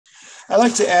I'd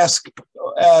like to ask,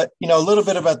 a little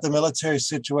bit about the military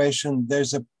situation.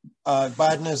 There's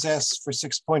Biden has asked for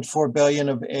 $6.4 billion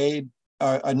of aid,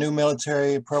 a new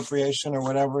military appropriation or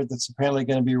whatever that's apparently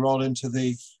going to be rolled into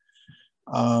the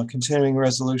continuing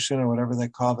resolution or whatever they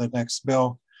call the next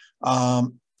bill. How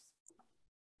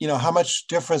much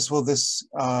difference will this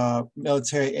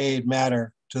military aid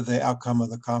matter to the outcome of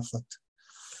the conflict?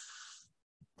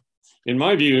 In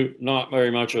my view, not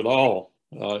very much at all.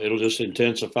 It'll just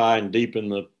intensify and deepen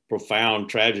the profound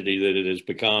tragedy that it has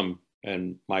become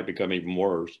and might become even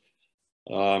worse.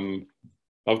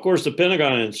 Of course, the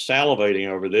Pentagon is salivating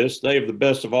over this. They have the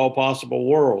best of all possible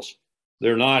worlds.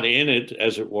 They're not in it,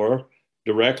 as it were,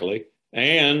 directly,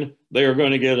 and they are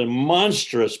going to get a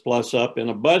monstrous plus up in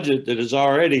a budget that is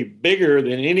already bigger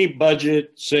than any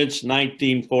budget since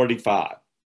 1945.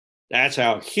 That's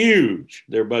how huge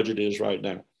their budget is right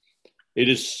now. It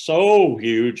is so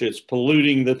huge, it's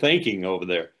polluting the thinking over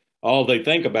there. All they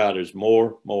think about is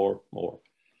more, more, more.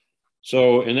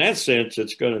 So in that sense,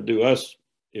 it's going to do us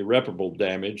irreparable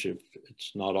damage if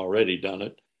it's not already done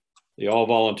it. The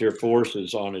all-volunteer force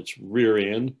is on its rear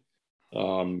end.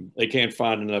 They can't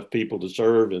find enough people to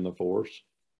serve in the force.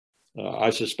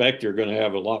 I suspect you're going to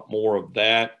have a lot more of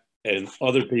that and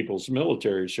other people's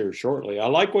militaries here shortly. I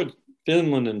like what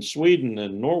Finland and Sweden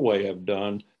and Norway have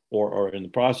done or are in the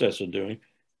process of doing.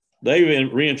 They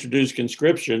reintroduced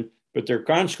conscription, but their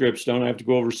conscripts don't have to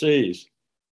go overseas.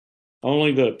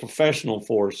 Only the professional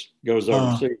force goes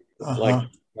overseas, like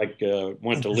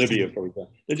went to Libya, for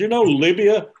example. Did you know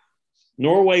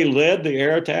Norway led the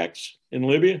air attacks in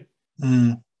Libya?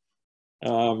 Mm.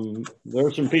 There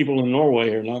are some people in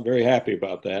Norway who are not very happy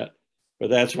about that, but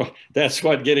that's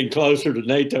what getting closer to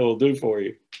NATO will do for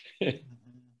you.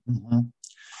 Mm-hmm.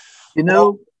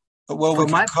 Well, we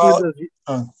can call it.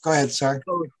 Oh, go ahead, sorry.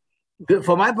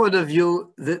 From my point of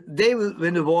view, the day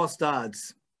when the war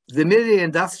starts, the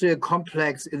military-industrial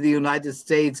complex in the United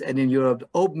States and in Europe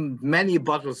opened many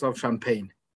bottles of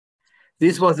champagne.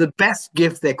 This was the best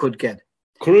gift they could get.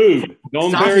 Crude,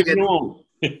 don't bury it long.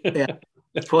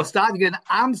 For starting an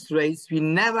arms race we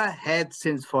never had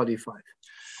since 45.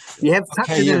 We have such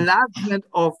an enlargement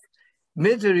of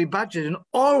military budget in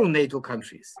all NATO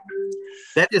countries.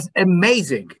 That is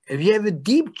amazing. And we have a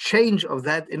deep change of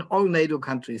that in all NATO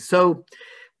countries. So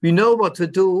we know what to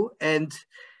do. And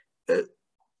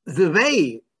the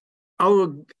way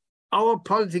our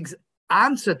politics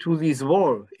answer to this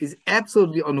war is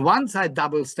absolutely on one side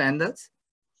double standards,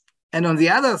 and on the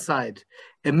other side,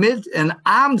 an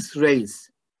arms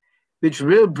race, which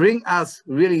will bring us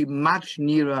really much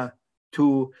nearer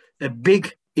to a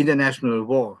big international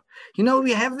war.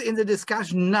 We have in the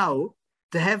discussion now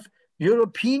to have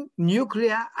European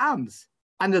nuclear arms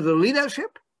under the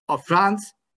leadership of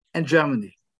France and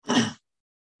Germany.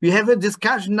 We have a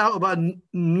discussion now about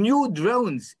new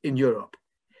drones in Europe.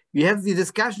 We have the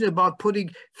discussion about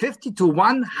putting 50 to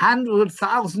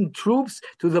 100,000 troops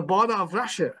to the border of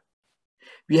Russia.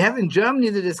 We have in Germany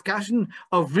the discussion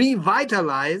of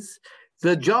revitalize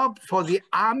the job for the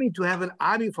army to have an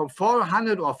army from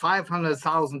 400 or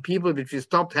 500,000 people, which we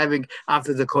stopped having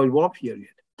after the Cold War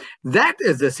period. That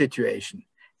is the situation.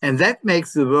 And that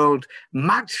makes the world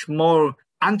much more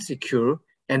unsecure.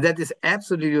 And that is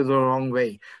absolutely the wrong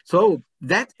way. So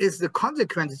that is the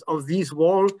consequences of this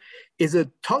war, is a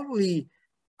totally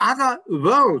other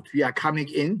world we are coming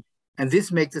in. And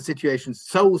this makes the situation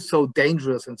so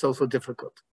dangerous and so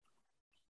difficult.